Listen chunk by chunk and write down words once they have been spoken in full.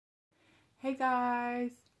Hey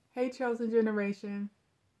guys, hey chosen generation,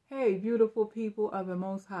 hey beautiful people of the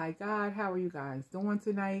Most High God, how are you guys doing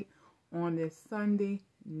tonight on this Sunday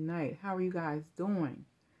night? How are you guys doing?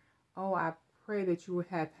 Oh, I pray that you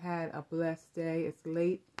have had a blessed day. It's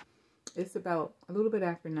late. It's about a little bit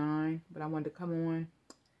after 9, but I wanted to come on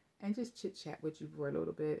and just chit chat with you for a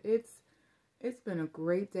little bit. It's been a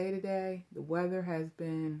great day today. The weather has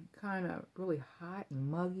been kind of really hot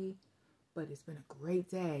and muggy, but it's been a great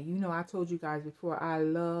day. You know, I told you guys before, I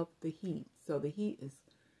love the heat. So the heat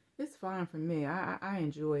it's fine for me. I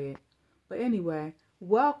enjoy it. But anyway,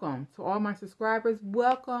 welcome to all my subscribers.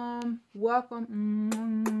 Welcome.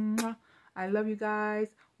 I love you guys.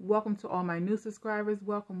 Welcome to all my new subscribers.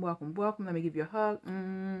 Welcome. Let me give you a hug.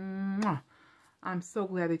 I'm so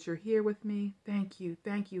glad that you're here with me. Thank you.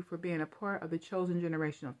 Thank you for being a part of the Chosen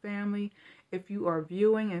Generational family. If you are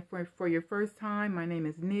viewing and for your first time, my name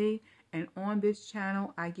is Nee. And on this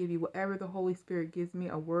channel, I give you whatever the Holy Spirit gives me,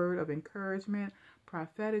 a word of encouragement,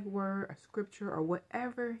 prophetic word, a scripture, or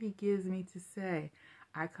whatever he gives me to say.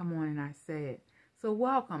 I come on and I say it. So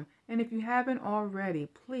welcome. And if you haven't already,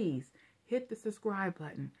 please hit the subscribe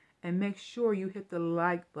button and make sure you hit the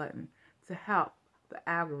like button to help the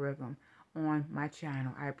algorithm on my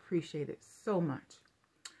channel. I appreciate it so much.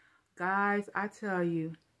 Guys, I tell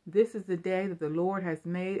you, this is the day that the Lord has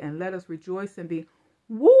made, and let us rejoice and be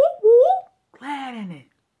glad in it.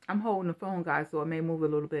 I'm holding the phone, guys, so it may move a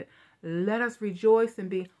little bit. Let us rejoice and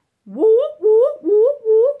be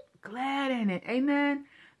glad in it. Amen.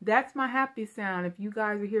 That's my happy sound. If you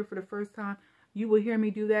guys are here for the first time, you will hear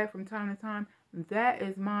me do that from time to time. That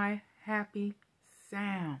is my happy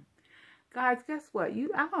sound. Guys, guess what?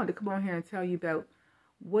 I wanted to come on here and tell you about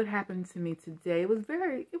what happened to me today. It was,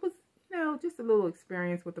 you know, just a little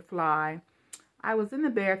experience with the fly. I was in the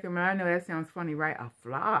bathroom, and I know that sounds funny, right? A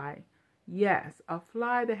fly. Yes, a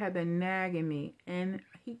fly that had been nagging me. And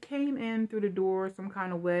he came in through the door some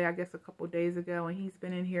kind of way, I guess a couple of days ago, and he's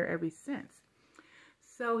been in here ever since.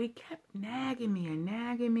 So he kept nagging me.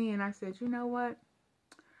 And I said, you know what?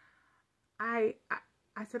 I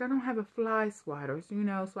said, I don't have a fly swatter, you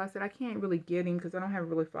know, so I said, I can't really get him because I don't have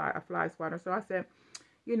really a fly swatter. So I said,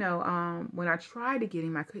 you know, when I tried to get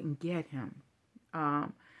him, I couldn't get him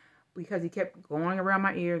because he kept going around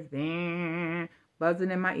my ears,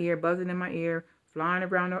 buzzing in my ear, flying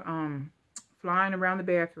around the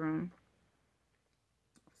bathroom.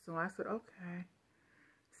 So I said, okay.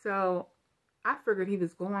 So I figured he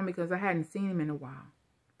was gone because I hadn't seen him in a while.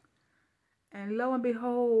 And lo and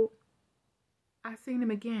behold, I seen him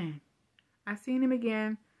again.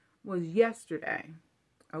 Was yesterday.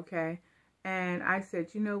 Okay. And I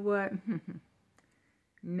said, you know what?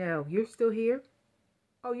 No, you're still here?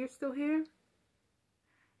 Oh, you're still here?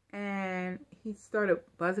 And he started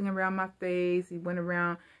buzzing around my face. He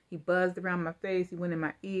buzzed around my face. He went in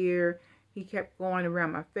my ear. He kept going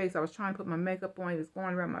around my face. I was trying to put my makeup on. He was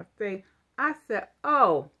going around my face. I said,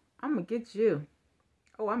 oh, I'm going to get you.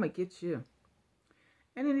 Oh, I'm going to get you.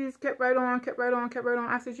 And then he just kept right on.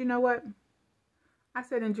 I said, you know what? I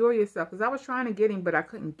said, enjoy yourself. Because I was trying to get him, but I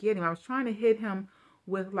couldn't get him. I was trying to hit him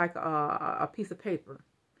with like a piece of paper.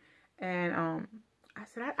 And I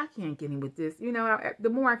said, I can't get him with this. You know, the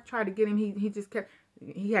more I tried to get him,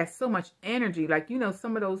 he has so much energy. Like, you know,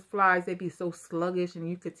 some of those flies, they be so sluggish and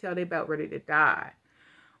you could tell they about ready to die.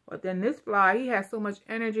 But then this fly, he has so much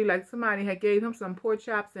energy, like somebody had gave him some pork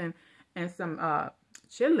chops and some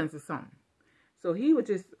chitlins or something. So he would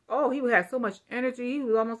just, he would have so much energy. He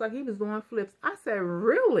was almost like he was doing flips. I said,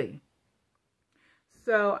 really?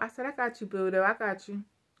 So I said, I got you, Buddha. I got you.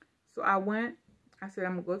 So I went. I said,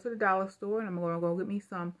 I'm going to go to the dollar store and I'm going to go get me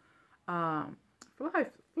some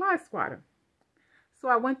fly swatter. So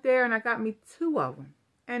I went there and I got me 2 of them.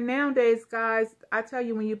 And nowadays, guys, I tell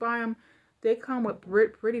you, when you buy them, they come with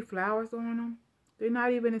pretty flowers on them. They're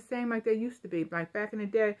not even the same like they used to be. Like back in the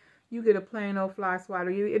day, you get a plain old fly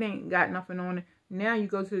swatter. It ain't got nothing on it. Now you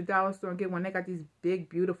go to the dollar store and get one. They got these big,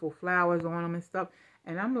 beautiful flowers on them and stuff.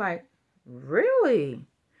 And I'm like, really?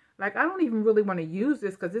 Like, I don't even really want to use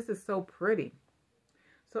this because this is so pretty.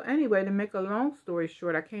 So anyway, to make a long story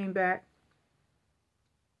short, I came back.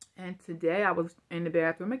 And today I was in the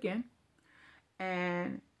bathroom again.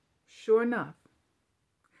 And sure enough,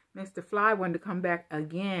 Mr. Fly wanted to come back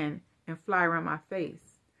again and fly around my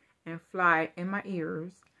face and fly in my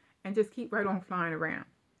ears and just keep right on flying around.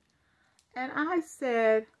 And I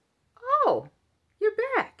said, oh, you're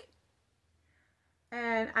back.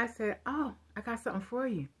 And I said, oh, I got something for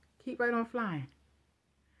you. Keep right on flying.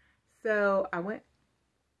 So I went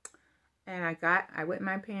and I went in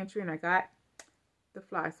my pantry and I got the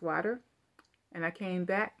fly swatter. And I came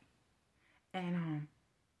back and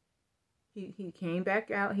He came back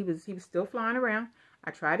out. He was still flying around.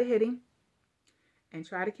 I tried to hit him and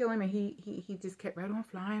try to kill him, and he just kept right on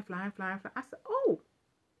flying. I said, oh,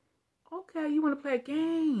 okay, you want to play a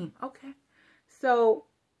game. Okay. So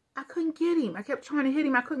I couldn't get him. I kept trying to hit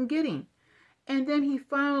him. I couldn't get him. And then he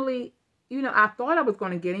finally, I thought I was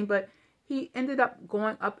going to get him, but he ended up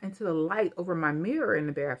going up into the light over my mirror in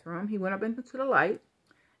the bathroom. He went up into the light,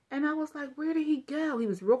 and I was like, where did he go? He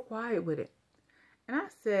was real quiet with it. And I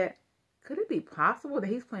said, could it be possible that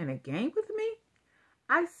he's playing a game with me?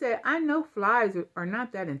 I said, I know flies are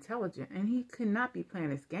not that intelligent, and he could not be playing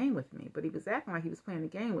this game with me, but he was acting like he was playing a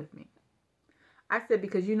game with me. I said,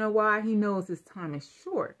 because you know why? He knows his time is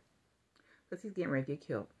short, because he's getting ready to get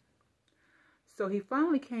killed. So he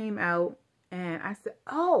finally came out, and I said,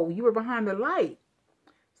 oh, you were behind the light.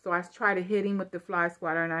 So I tried to hit him with the fly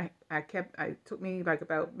swatter, and it took me like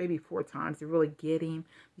about maybe 4 times to really get him,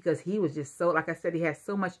 because he was just so, like I said, he had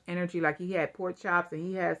so much energy, like he had pork chops and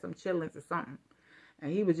he had some chitlins or something.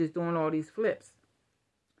 And he was just doing all these flips.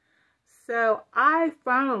 So I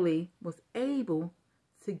finally was able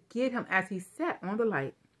to get him as he sat on the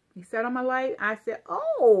light. He sat on my light. I said,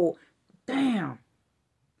 oh, damn.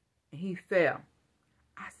 And he fell.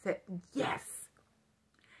 I said, yes.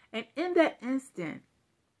 And in that instant,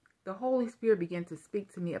 the Holy Spirit began to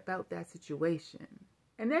speak to me about that situation.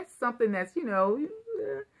 And that's something that's,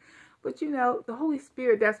 but the Holy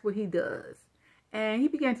Spirit, that's what he does. And he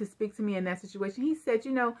began to speak to me in that situation. He said,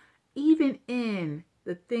 even in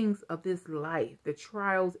the things of this life, the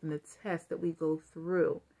trials and the tests that we go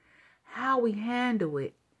through, how we handle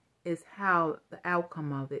it is how the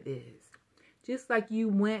outcome of it is. Just like you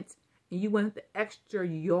went the extra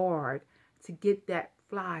yard to get that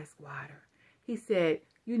fly swatter. He said,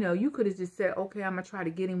 you could have just said, okay, I'm going to try to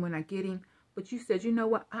get him when I get him. But you said, you know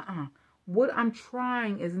what? What I'm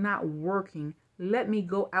trying is not working. Let me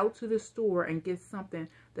go out to the store and get something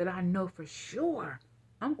that I know for sure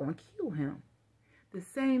I'm going to kill him. The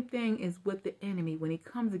same thing is with the enemy when he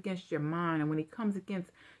comes against your mind, and when he comes against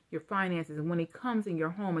your finances, and when he comes in your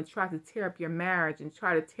home and tries to tear up your marriage and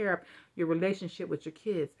try to tear up your relationship with your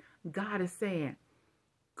kids. God is saying,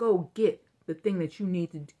 go get the thing that you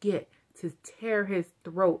need to get to tear his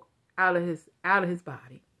throat out of his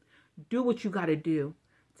body. Do what you got to do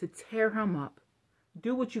to tear him up.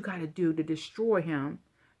 Do what you got to do to destroy him.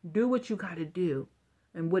 Do what you got to do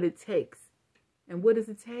and what it takes. And what does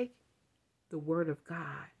it take? The word of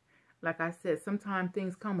God. Like I said, sometimes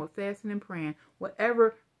things come with fasting and praying.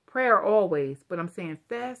 Whatever, prayer always. But I'm saying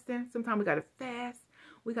fasting. Sometimes we got to fast.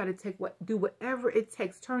 We got to do whatever it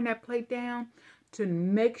takes. Turn that plate down to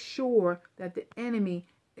make sure that the enemy,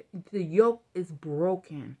 the yoke is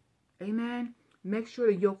broken. Amen. Make sure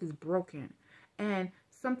the yoke is broken. And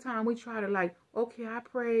sometimes we try to okay, I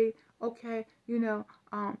prayed. Okay,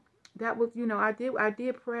 that was, I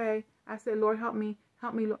did pray. I said, Lord, help me,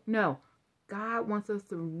 Lord. No, God wants us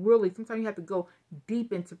to really, sometimes you have to go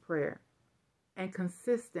deep into prayer and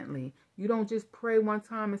consistently. You don't just pray one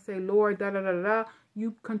time and say, Lord, da, da, da, da, da.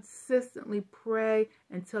 You consistently pray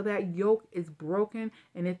until that yoke is broken.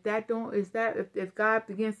 And if God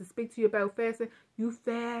begins to speak to you about fasting, you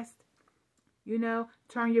fast,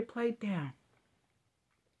 turn your plate down.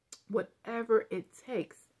 Whatever it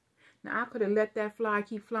takes. Now, I could have let that fly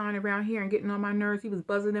keep flying around here and getting on my nerves. He was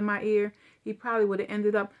buzzing in my ear. He probably would have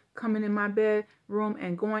ended up coming in my bedroom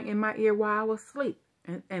and going in my ear while I was asleep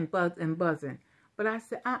and buzzing. But I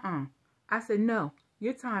said, I said, no,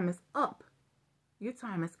 your time is up. Your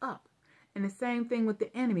time is up. And the same thing with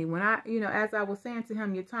the enemy. When as I was saying to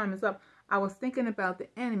him, your time is up, I was thinking about the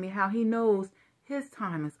enemy, how he knows his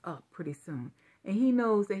time is up pretty soon. And he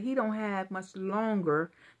knows that he don't have much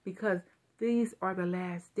longer, because these are the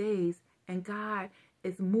last days and God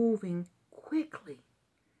is moving quickly.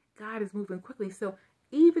 God is moving quickly. So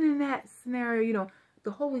even in that scenario, the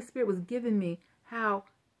Holy Spirit was giving me how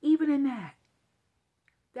even in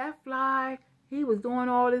that fly, he was doing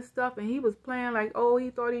all this stuff and he was playing like, oh, he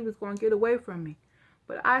thought he was going to get away from me.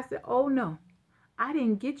 But I said, oh no, I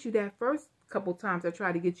didn't get you that first couple times I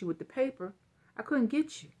tried to get you with the paper. I couldn't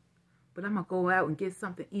get you. But I'm going to go out and get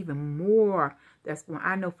something even more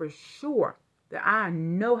I know for sure that I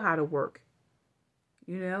know how to work.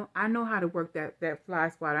 I know how to work that fly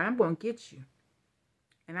swatter. I'm going to get you.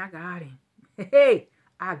 And I got him. Hey,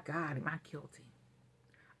 I got him. I killed him.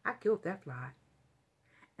 I killed that fly.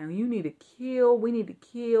 And we need to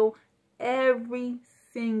kill every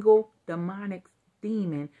single demonic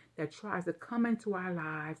demon that tries to come into our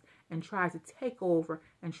lives and tries to take over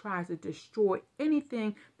and tries to destroy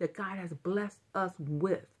anything that God has blessed us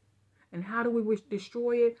with. And how do we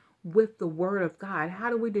destroy it? With the word of God.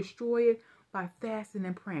 How do we destroy it? By fasting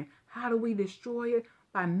and praying. How do we destroy it?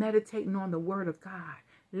 By meditating on the word of God,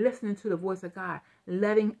 listening to the voice of God,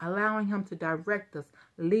 allowing him to direct us,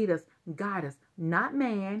 lead us, guide us. Not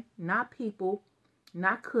man, not people,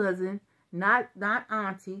 not cousin, not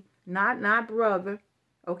auntie, not brother,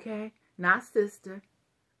 okay? Not sister,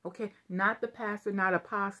 okay? Not the pastor, not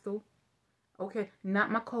apostle, okay?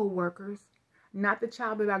 Not my co-workers, not the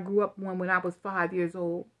child that I grew up when I was 5 years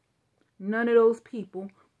old. None of those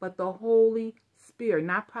people, but the Holy Spirit,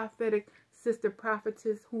 not prophetic, sister,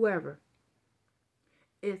 prophetess, whoever.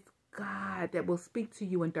 It's God that will speak to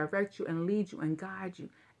you and direct you and lead you and guide you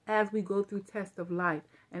as we go through tests of life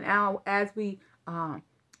and as we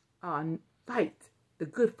fight the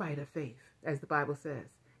good fight of faith, as the Bible says.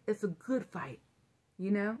 It's a good fight, you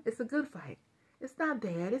know? It's a good fight. It's not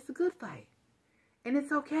bad. It's a good fight. And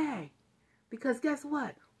it's okay. Because guess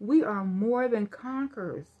what? We are more than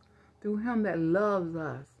conquerors through him that loves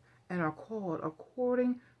us and are called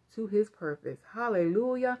according to his purpose.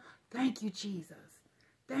 Hallelujah. Thank you, Jesus.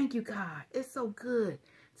 Thank you, God. It's so good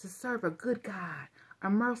to serve a good God, a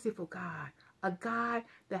merciful God, a God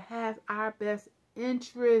that has our best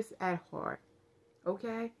interests at heart.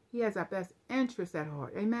 Okay? He has our best interests at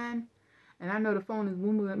heart. Amen? And I know the phone is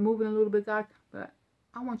moving a little bit, guys, but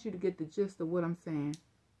I want you to get the gist of what I'm saying.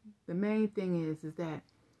 The main thing is that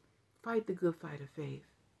fight the good fight of faith.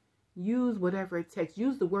 Use whatever it takes.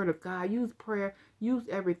 Use the word of God. Use prayer. Use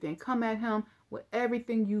everything. Come at him with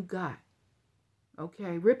everything you got.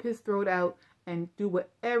 Okay? Rip his throat out and do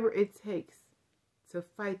whatever it takes to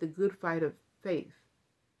fight the good fight of faith.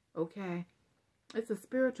 Okay? It's a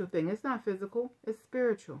spiritual thing. It's not physical. It's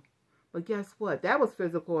spiritual. But guess what? That was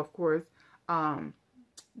physical, of course.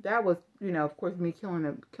 That was, of course, me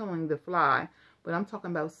killing the fly. But I'm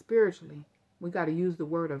talking about spiritually. We got to use the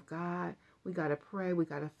word of God. We got to pray. We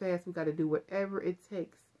got to fast. We got to do whatever it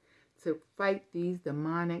takes to fight these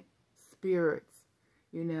demonic spirits.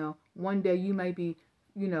 One day you may be,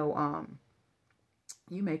 you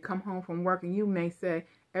may come home from work and you may say,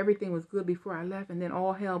 everything was good before I left, and then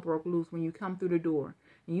all hell broke loose when you come through the door.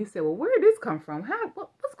 And you say, well, where did this come from?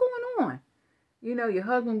 What's going on? Your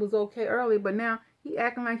husband was okay earlier, but now he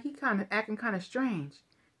acting kind of strange.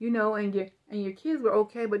 And your kids were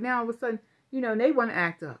okay, but now all of a sudden, they want to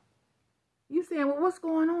act up. You saying, well, what's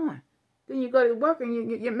going on? Then you go to work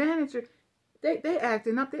and your manager, they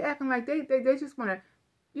acting up. They acting like they just want to,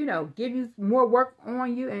 give you more work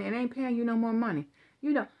on you and ain't paying you no more money.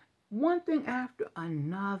 One thing after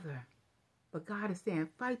another. But God is saying,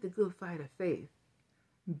 fight the good fight of faith.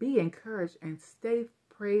 Be encouraged and stay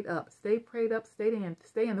prayed up. Stay prayed up. Stay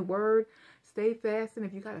in the word. Stay fasting.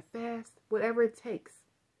 If you got to fast, whatever it takes.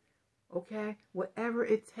 Okay? Whatever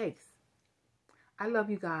it takes. I love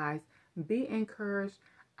you guys. Be encouraged.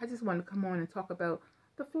 I just wanted to come on and talk about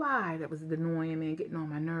the fly that was annoying me and getting on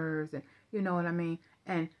my nerves. And you know what I mean?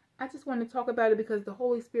 And I just wanted to talk about it because the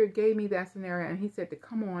Holy Spirit gave me that scenario. And he said to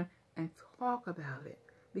come on and talk about it.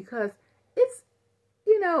 Because it's,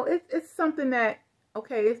 it's something that,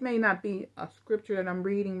 okay, it may not be a scripture that I'm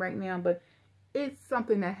reading right now, but it's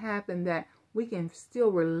something that happened that we can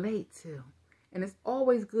still relate to. And it's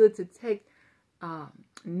always good to take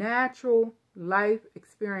natural life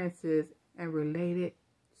experiences and relate it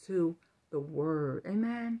to the word.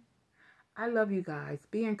 Amen. I love you guys.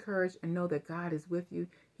 Be encouraged and know that God is with you.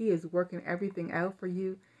 He is working everything out for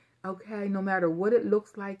you. Okay, no matter what it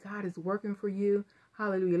looks like, God is working for you.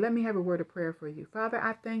 Hallelujah. Let me have a word of prayer for you. Father,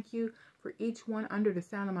 I thank you for each one under the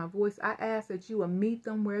sound of my voice. I ask that you will meet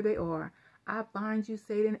them where they are. I bind you,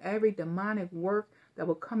 Satan, every demonic work that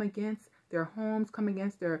will come against their homes, come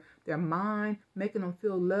against their mind, making them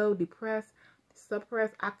feel low, depressed,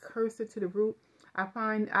 suppressed. I curse it to the root. I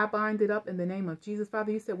bind it up in the name of Jesus.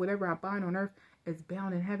 Father, you said whatever I bind on earth is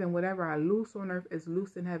bound in heaven. Whatever I loose on earth is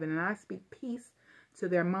loose in heaven. And I speak peace to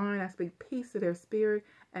their mind. I speak peace to their spirit.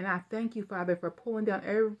 And I thank you, Father, for pulling down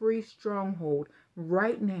every stronghold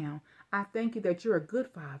right now. I thank you that you're a good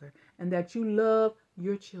Father and that you love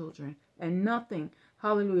your children. And nothing,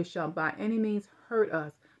 hallelujah, shall by any means hurt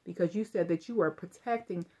us, because you said that you are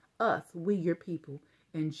protecting us, we your people,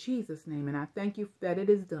 in Jesus' name. And I thank you that it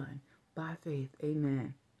is done by faith.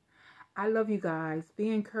 Amen. I love you guys. Be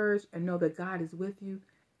encouraged and know that God is with you.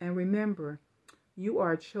 And remember, you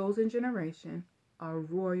are a chosen generation, a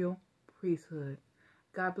royal priesthood.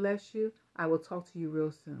 God bless you. I will talk to you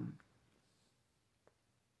real soon.